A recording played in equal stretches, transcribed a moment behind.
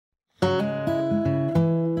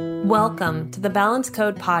Welcome to the Balance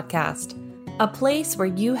Code podcast, a place where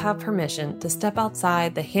you have permission to step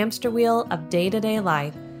outside the hamster wheel of day-to-day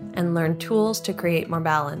life and learn tools to create more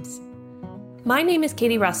balance. My name is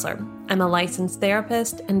Katie Ressler. I'm a licensed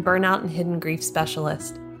therapist and burnout and hidden grief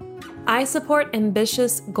specialist. I support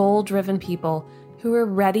ambitious, goal-driven people who are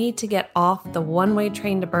ready to get off the one-way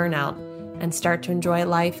train to burnout and start to enjoy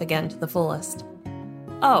life again to the fullest.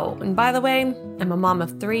 Oh, and by the way, I'm a mom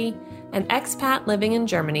of 3, an expat living in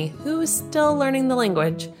Germany who is still learning the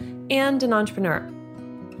language, and an entrepreneur.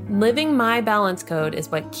 Living my balance code is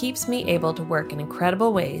what keeps me able to work in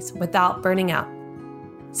incredible ways without burning out.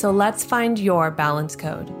 So let's find your balance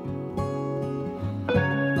code.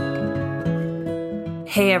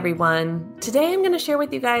 Hey everyone, today I'm going to share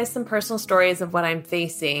with you guys some personal stories of what I'm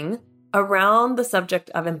facing around the subject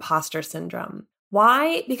of imposter syndrome.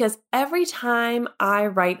 Why? Because every time I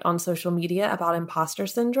write on social media about imposter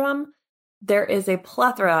syndrome, there is a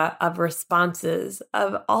plethora of responses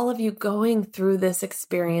of all of you going through this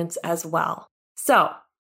experience as well. So,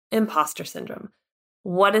 imposter syndrome.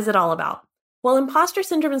 What is it all about? Well, imposter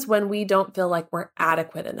syndrome is when we don't feel like we're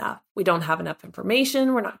adequate enough. We don't have enough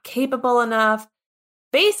information. We're not capable enough.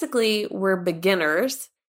 Basically, we're beginners,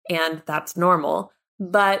 and that's normal,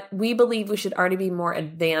 but we believe we should already be more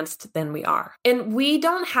advanced than we are. And we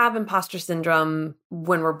don't have imposter syndrome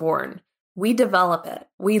when we're born. We develop it.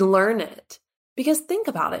 We learn it. Because think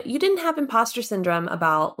about it. You didn't have imposter syndrome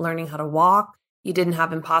about learning how to walk. You didn't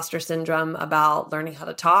have imposter syndrome about learning how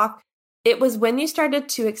to talk. It was when you started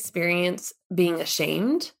to experience being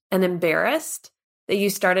ashamed and embarrassed that you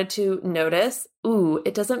started to notice, ooh,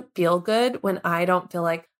 it doesn't feel good when I don't feel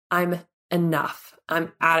like I'm enough.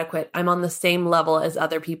 I'm adequate. I'm on the same level as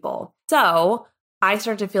other people. So I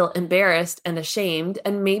start to feel embarrassed and ashamed,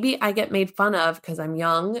 and maybe I get made fun of because I'm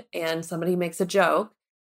young and somebody makes a joke,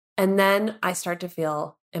 and then I start to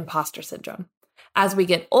feel imposter syndrome. As we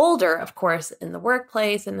get older, of course, in the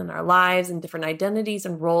workplace and in our lives and different identities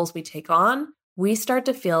and roles we take on, we start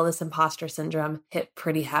to feel this imposter syndrome hit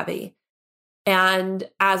pretty heavy. And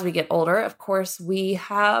as we get older, of course, we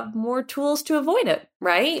have more tools to avoid it,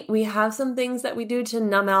 right? We have some things that we do to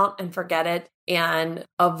numb out and forget it and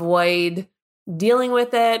avoid dealing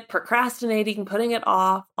with it, procrastinating, putting it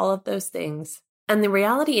off, all of those things. And the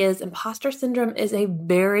reality is imposter syndrome is a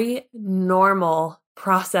very normal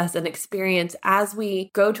process and experience as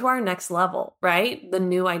we go to our next level, right? The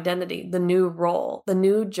new identity, the new role, the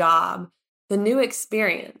new job, the new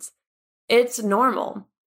experience. It's normal.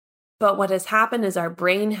 But what has happened is our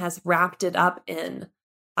brain has wrapped it up in,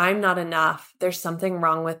 I'm not enough. There's something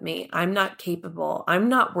wrong with me. I'm not capable. I'm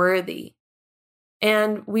not worthy.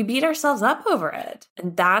 And we beat ourselves up over it.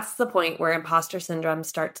 And that's the point where imposter syndrome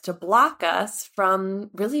starts to block us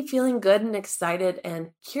from really feeling good and excited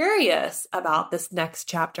and curious about this next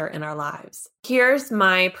chapter in our lives. Here's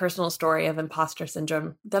my personal story of imposter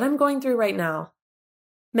syndrome that I'm going through right now.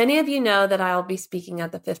 Many of you know that I'll be speaking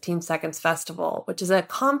at the 15 Seconds Festival, which is a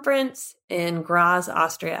conference in Graz,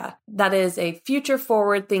 Austria. That is a future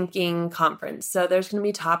forward-thinking conference. So there's going to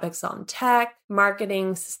be topics on tech,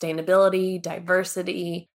 marketing, sustainability,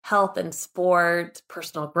 diversity, health and sport,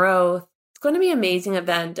 personal growth. It's going to be an amazing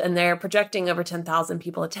event, and they're projecting over 10,000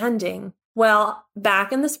 people attending. Well,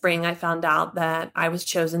 back in the spring, I found out that I was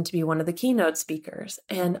chosen to be one of the keynote speakers,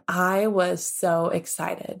 and I was so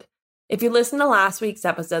excited. If you listened to last week's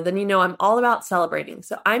episode, then you know I'm all about celebrating.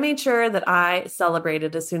 So I made sure that I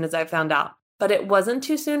celebrated as soon as I found out. But it wasn't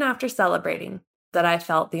too soon after celebrating that I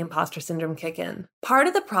felt the imposter syndrome kick in. Part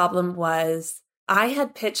of the problem was I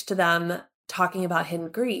had pitched to them talking about hidden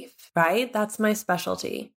grief, right? That's my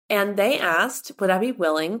specialty. And they asked, would I be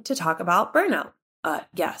willing to talk about burnout?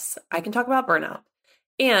 Yes, I can talk about burnout.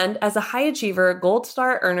 And as a high achiever, gold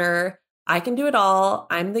star earner, I can do it all.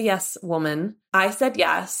 I'm the yes woman. I said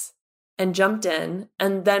yes. And jumped in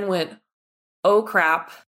and then went, oh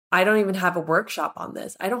crap, I don't even have a workshop on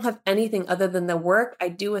this. I don't have anything other than the work I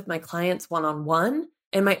do with my clients one-on-one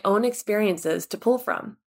and my own experiences to pull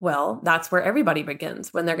from. Well, that's where everybody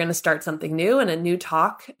begins when they're going to start something new and a new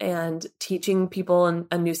talk, and teaching people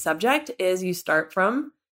a new subject is you start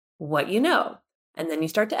from what you know, and then you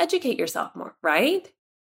start to educate yourself more, right?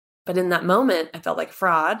 But in that moment, I felt like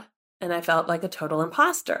fraud and I felt like a total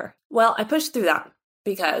imposter. Well, I pushed through that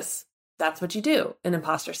because that's what you do in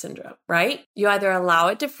imposter syndrome, right? You either allow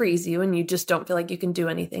it to freeze you and you just don't feel like you can do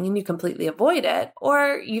anything and you completely avoid it,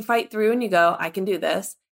 or you fight through and you go, I can do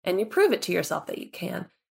this, and you prove it to yourself that you can.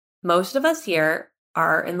 Most of us here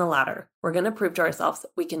are in the latter. We're going to prove to ourselves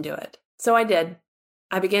that we can do it. So I did.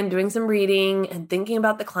 I began doing some reading and thinking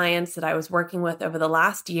about the clients that I was working with over the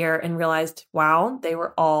last year and realized, wow, they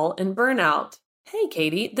were all in burnout. Hey,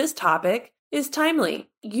 Katie, this topic is timely.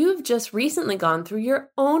 You've just recently gone through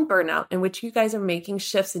your own burnout in which you guys are making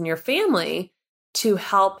shifts in your family to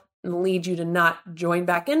help lead you to not join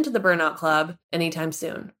back into the burnout club anytime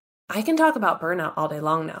soon. I can talk about burnout all day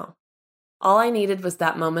long now. All I needed was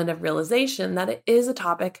that moment of realization that it is a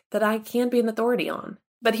topic that I can't be an authority on.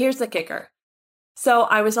 But here's the kicker. So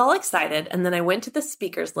I was all excited, and then I went to the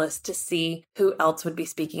speakers list to see who else would be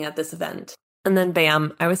speaking at this event. And then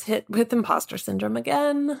bam, I was hit with imposter syndrome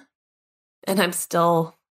again. And I'm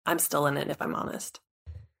still in it, if I'm honest.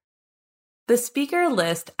 The speaker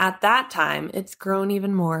list at that time, it's grown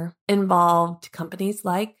even more, involved companies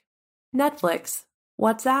like Netflix,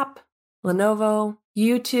 WhatsApp, Lenovo,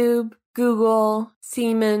 YouTube, Google,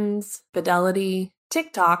 Siemens, Fidelity,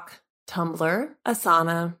 TikTok, Tumblr,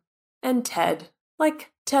 Asana, and TED.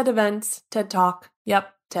 Like TED events, TED Talk.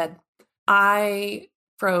 Yep, TED. I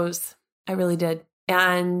froze. I really did.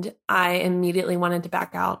 And I immediately wanted to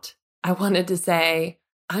back out. I wanted to say,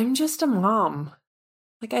 I'm just a mom.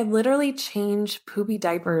 Like I literally change poopy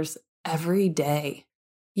diapers every day.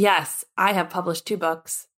 Yes, I have published 2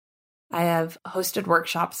 books. I have hosted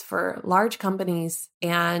workshops for large companies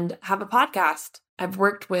and have a podcast. I've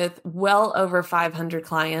worked with well over 500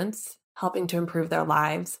 clients, helping to improve their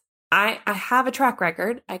lives. I have a track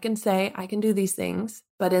record. I can say I can do these things.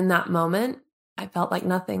 But in that moment, I felt like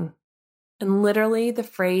nothing. And literally the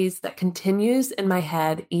phrase that continues in my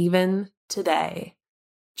head even today,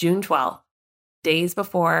 June 12th, days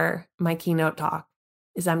before my keynote talk,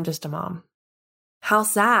 is I'm just a mom. How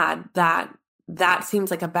sad that that seems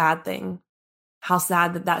like a bad thing. How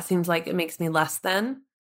sad that that seems like it makes me less than.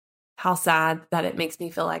 How sad that it makes me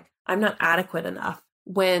feel like I'm not adequate enough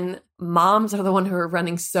when moms are the one who are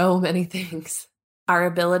running so many things. Our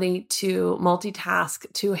ability to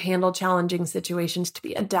multitask, to handle challenging situations, to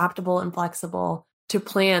be adaptable and flexible, to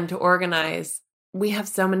plan, to organize. We have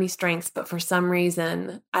so many strengths, but for some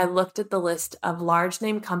reason, I looked at the list of large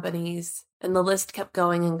name companies and the list kept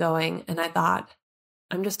going, and I thought,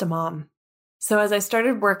 I'm just a mom. So as I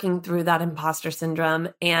started working through that imposter syndrome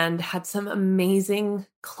and had some amazing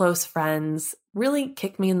close friends really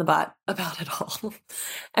kick me in the butt about it all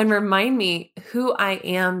and remind me who I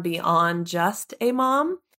am beyond just a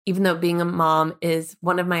mom, even though being a mom is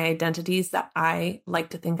one of my identities that I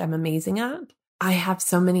like to think I'm amazing at. I have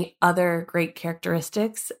so many other great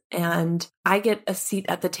characteristics and I get a seat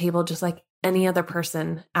at the table just like any other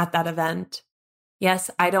person at that event.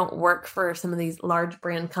 Yes, I don't work for some of these large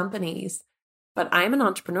brand companies, but I'm an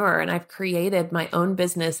entrepreneur and I've created my own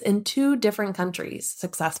business in 2 different countries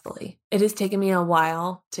successfully. It has taken me a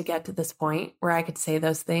while to get to this point where I could say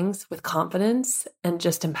those things with confidence and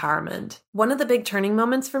just empowerment. One of the big turning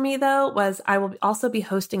moments for me, though, was I will also be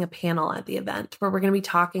hosting a panel at the event where we're going to be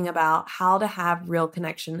talking about how to have real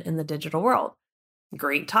connection in the digital world.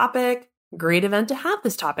 Great topic, great event to have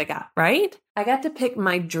this topic at, right? I got to pick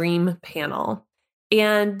my dream panel.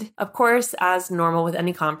 And of course, as normal with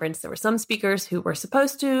any conference, there were some speakers who were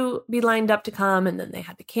supposed to be lined up to come and then they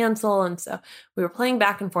had to cancel. And so we were playing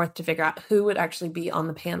back and forth to figure out who would actually be on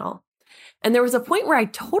the panel. And there was a point where I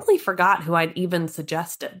totally forgot who I'd even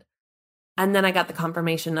suggested. And then I got the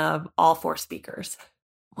confirmation of all 4 speakers.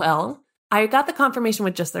 Well, I got the confirmation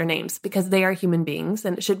with just their names because they are human beings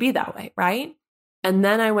and it should be that way, right? And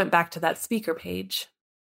then I went back to that speaker page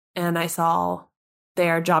and I saw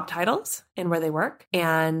their job titles and where they work,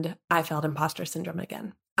 and I felt imposter syndrome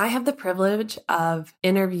again. I have the privilege of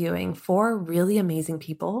interviewing 4 really amazing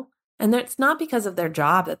people, and it's not because of their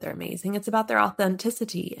job that they're amazing. It's about their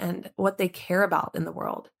authenticity and what they care about in the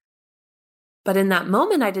world. But in that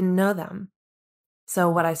moment, I didn't know them. So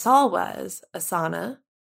what I saw was Asana,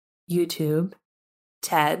 YouTube,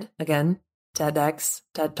 TED, again, TEDx,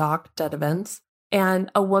 TED Talk, TED events,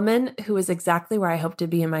 and a woman who is exactly where I hope to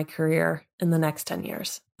be in my career in the next 10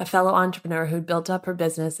 years. A fellow entrepreneur who'd built up her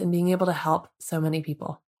business and being able to help so many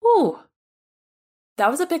people. Ooh,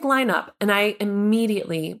 that was a big lineup. And I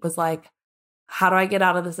immediately was like, how do I get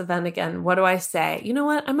out of this event again? What do I say? You know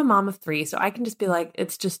what? I'm a mom of 3, so I can just be like,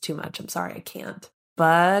 it's just too much. I'm sorry, I can't.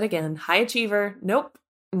 But again, high achiever. Nope,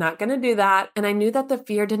 not going to do that. And I knew that the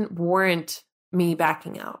fear didn't warrant me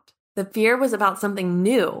backing out. The fear was about something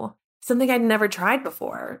new. Something I'd never tried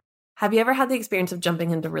before. Have you ever had the experience of jumping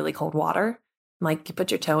into really cold water? Like you put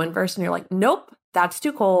your toe in first and you're like, nope, that's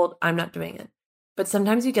too cold. I'm not doing it. But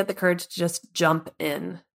sometimes you get the courage to just jump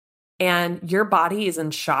in and your body is in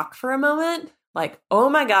shock for a moment. Like, oh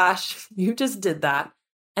my gosh, you just did that.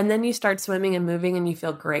 And then you start swimming and moving and you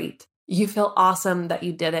feel great. You feel awesome that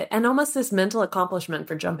you did it. And almost this mental accomplishment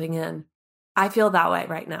for jumping in. I feel that way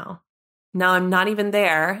right now. Now I'm not even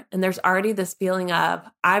there. And there's already this feeling of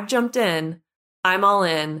I've jumped in, I'm all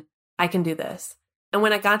in. I can do this. And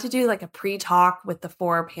when I got to do like a pre-talk with the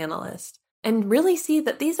 4 panelists and really see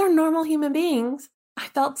that these are normal human beings, I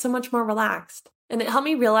felt so much more relaxed. And it helped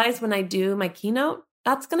me realize when I do my keynote,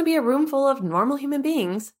 that's going to be a room full of normal human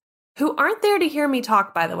beings who aren't there to hear me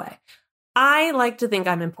talk, by the way. I like to think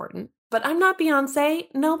I'm important, but I'm not Beyonce.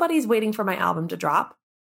 Nobody's waiting for my album to drop.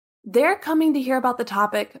 They're coming to hear about the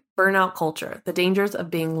topic burnout culture, the dangers of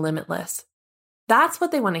being limitless. That's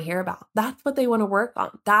what they want to hear about. That's what they want to work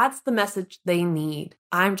on. That's the message they need.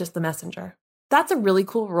 I'm just the messenger. That's a really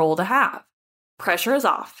cool role to have. Pressure is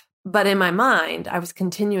off. But in my mind, I was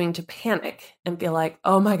continuing to panic and feel like,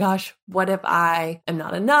 oh my gosh, what if I am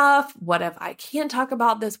not enough? What if I can't talk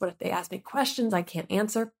about this? What if they ask me questions I can't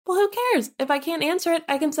answer? Well, who cares? If I can't answer it,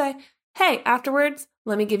 I can say, hey, afterwards,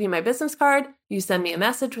 let me give you my business card. You send me a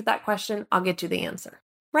message with that question. I'll get you the answer.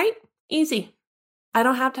 Right? Easy. I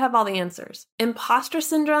don't have to have all the answers. Imposter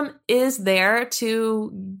syndrome is there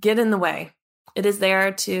to get in the way. It is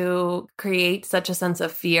there to create such a sense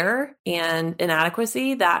of fear and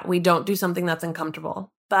inadequacy that we don't do something that's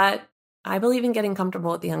uncomfortable. But I believe in getting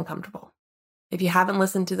comfortable with the uncomfortable. If you haven't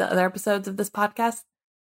listened to the other episodes of this podcast,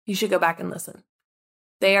 you should go back and listen.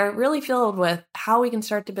 They are really filled with how we can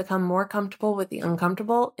start to become more comfortable with the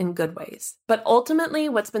uncomfortable in good ways. But ultimately,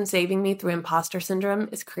 what's been saving me through imposter syndrome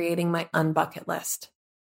is creating my unbucket list.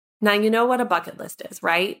 Now, you know what a bucket list is,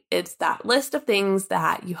 right? It's that list of things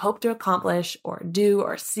that you hope to accomplish or do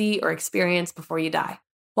or see or experience before you die.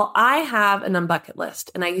 Well, I have an unbucket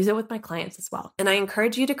list and I use it with my clients as well. And I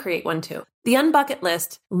encourage you to create one too. The unbucket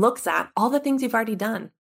list looks at all the things you've already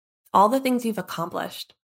done, all the things you've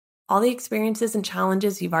accomplished, all the experiences and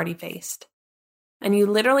challenges you've already faced. And you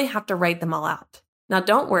literally have to write them all out. Now,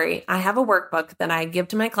 don't worry. I have a workbook that I give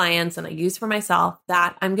to my clients and I use for myself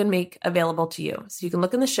that I'm going to make available to you. So you can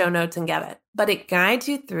look in the show notes and get it. But it guides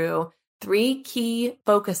you through 3 key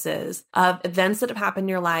focuses of events that have happened in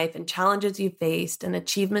your life and challenges you've faced and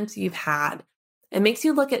achievements you've had. It makes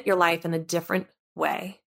you look at your life in a different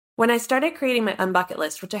way. When I started creating my unbucket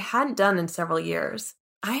list, which I hadn't done in several years,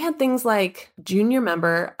 I had things like junior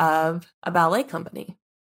member of a ballet company.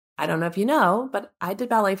 I don't know if you know, but I did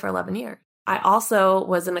ballet for 11 years. I also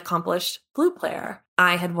was an accomplished flute player.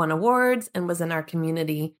 I had won awards and was in our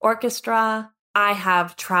community orchestra. I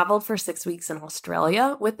have traveled for 6 weeks in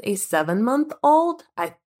Australia with a 7-month-old.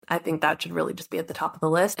 I think that should really just be at the top of the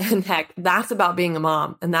list. And heck, that's about being a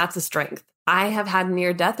mom, and that's a strength. I have had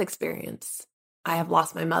near-death experience. I have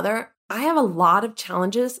lost my mother. I have a lot of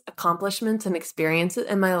challenges, accomplishments, and experiences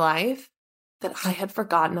in my life that I had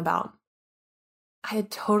forgotten about. I had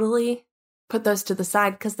totally put those to the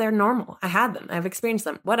side because they're normal. I had them. I've experienced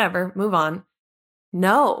them. Whatever. Move on.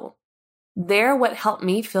 No. They're what helped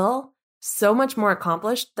me feel so much more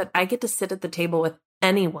accomplished that I get to sit at the table with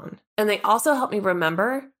anyone. And they also help me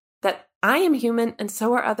remember that I am human and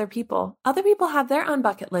so are other people. Other people have their own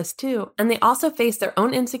bucket list too. And they also face their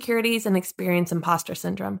own insecurities and experience imposter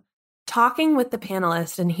syndrome. Talking with the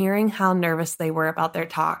panelists and hearing how nervous they were about their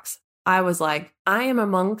talks, I was like, I am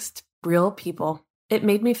amongst real people. It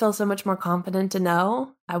made me feel so much more confident to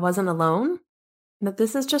know I wasn't alone, that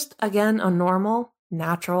this is just, again, a normal,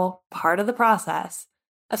 natural part of the process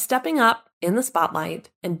of stepping up in the spotlight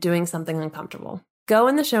and doing something uncomfortable. Go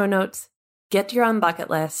in the show notes, get your own bucket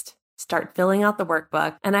list, start filling out the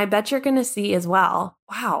workbook, and I bet you're going to see as well,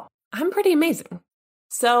 wow, I'm pretty amazing.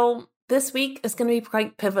 So this week is going to be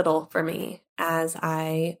quite pivotal for me as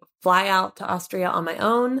I fly out to Austria on my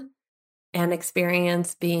own and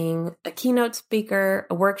experience being a keynote speaker,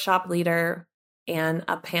 a workshop leader, and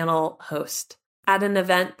a panel host at an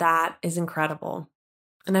event that is incredible.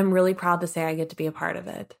 And I'm really proud to say I get to be a part of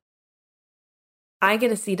it. I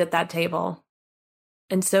get a seat at that table,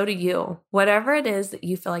 and so do you. Whatever it is that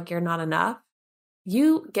you feel like you're not enough,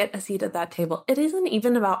 you get a seat at that table. It isn't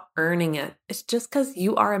even about earning it. It's just because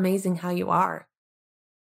you are amazing how you are.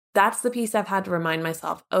 That's the piece I've had to remind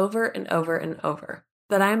myself over and over and over.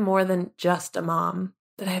 That I'm more than just a mom,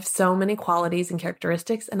 that I have so many qualities and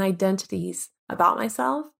characteristics and identities about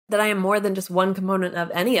myself, that I am more than just one component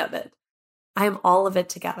of any of it. I am all of it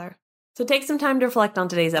together. So take some time to reflect on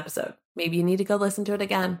today's episode. Maybe you need to go listen to it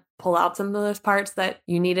again, pull out some of those parts that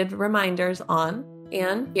you needed reminders on,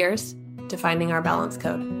 and here's to finding our balance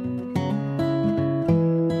code.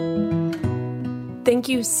 Thank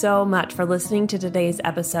you so much for listening to today's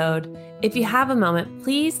episode. If you have a moment,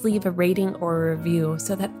 please leave a rating or a review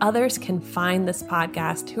so that others can find this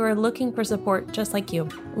podcast who are looking for support just like you.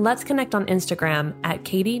 Let's connect on Instagram at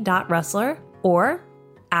katie.russler or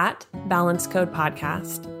at Balance Code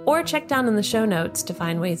Podcast. or check down in the show notes to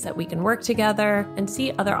find ways that we can work together and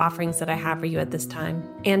see other offerings that I have for you at this time.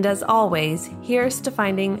 And as always, here's to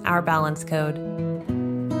finding our balance code.